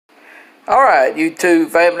Alright, YouTube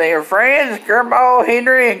family and friends, Grandma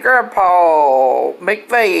Henry and Grandpa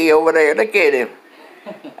McVeigh over there. Look at him.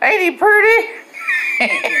 Ain't he pretty?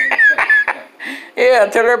 Yeah,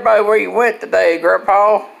 tell everybody where you went today,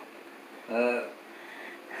 Grandpa. I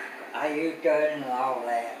used to and all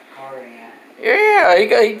that. Yeah,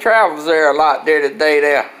 he travels there a lot there today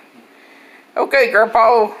there. Okay,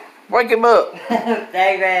 Grandpa, wake him up.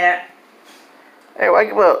 David. Hey, wake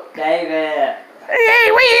him up. David.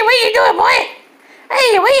 Hey, what you doing, boy?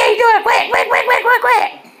 Hey, what you doing? Quick.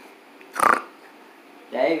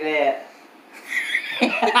 David.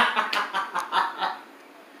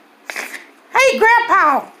 Hey,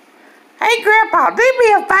 Grandpa, do me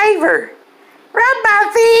a favor. Rub my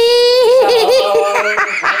feet.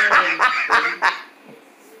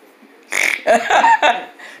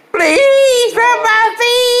 Please, rub my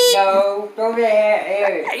feet. No, go there,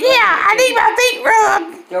 Eric. Yeah, I need my feet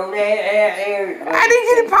rubbed. Go there, Eric. I need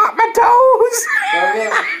you to pop my toes. Go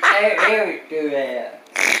there, Eric, do that.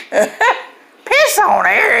 Piss on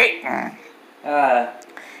Eric.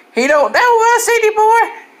 He don't know us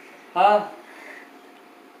anymore. Huh?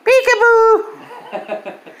 Peekaboo.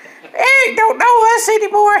 Eric don't know us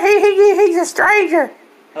anymore. He's a stranger.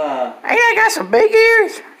 Ain't I got some big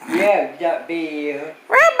ears? Yeah, that be you.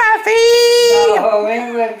 Rub my feet. No, I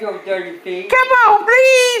ain't with your dirty feet. Come on,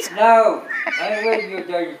 please. No, I ain't with your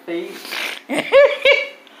dirty feet.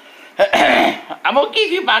 I'm gonna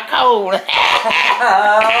give you my code.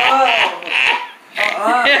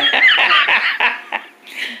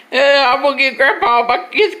 Yeah, I'm gonna give Grandpa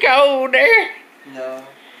his code there. No.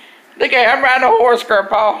 Look at I'm riding a horse,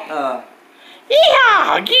 Grandpa.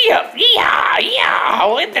 Yeehaw,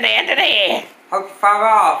 yeehaw, into there. Hope you fall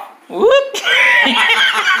off. Whoop.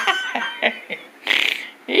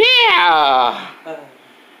 Yeah.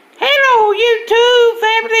 Hello, YouTube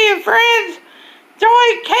family and friends.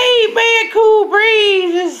 Join K-Man Cool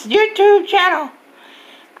Breeze' YouTube channel.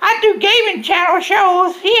 I do gaming channel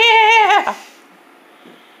shows. Yeah.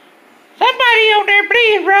 Somebody on there,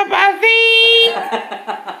 please rub my feet.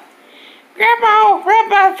 Grandma, rub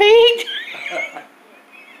my feet.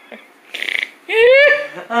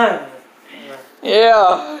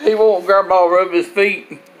 Yeah, he won't Grandma rub his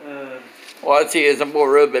feet. Watch his, I'm gonna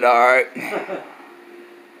rub it, alright.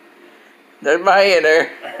 There's my hand there.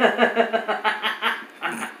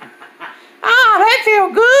 Ah, that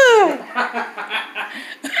feels good.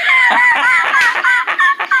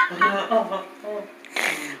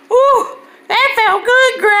 Ooh, that felt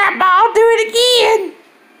good, Grandma. I'll do it again.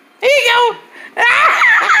 Here you go.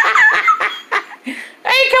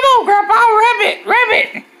 Hey, come on, Grandpa, rub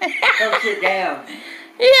it. Go sit down.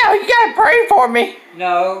 Yeah, you gotta pray for me.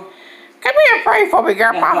 No. Come here and pray for me,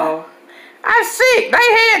 Grandpa. No. I'm sick.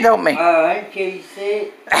 Lay hands on me. Ain't you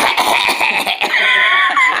sick?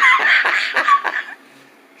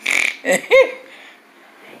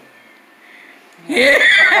 Yeah.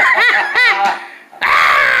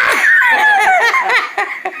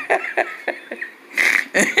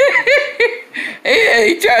 Yeah,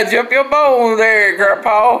 he tried to jump your bone there,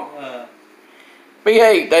 Grandpa.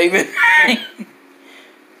 Behave, David.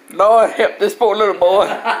 Lord, help this poor little boy.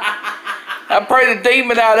 I pray the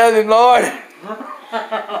demon out of him, Lord.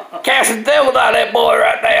 Cast the devil out of that boy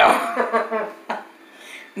right now.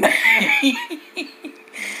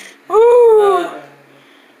 Woo.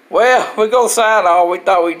 Well, we're going to sign off. We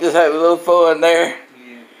thought we'd just have a little fun there.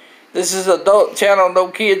 Yeah. This is adult channel, no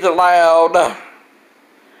kids allowed.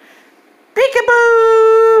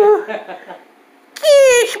 Peekaboo!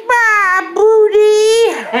 Kiss my booty!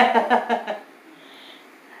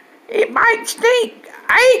 It might stink.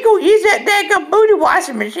 I ain't gonna use that daggum booty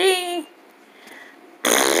washing machine.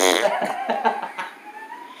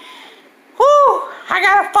 Whew! I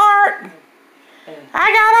got a fart.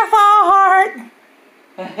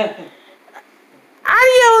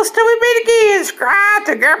 Adios till we meet again. Subscribe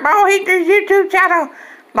to Grandma Henry's YouTube channel.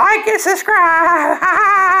 Like and subscribe.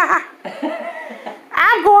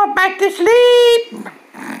 I'm going back to sleep.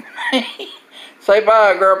 Say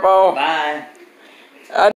bye, Grandpa. Bye.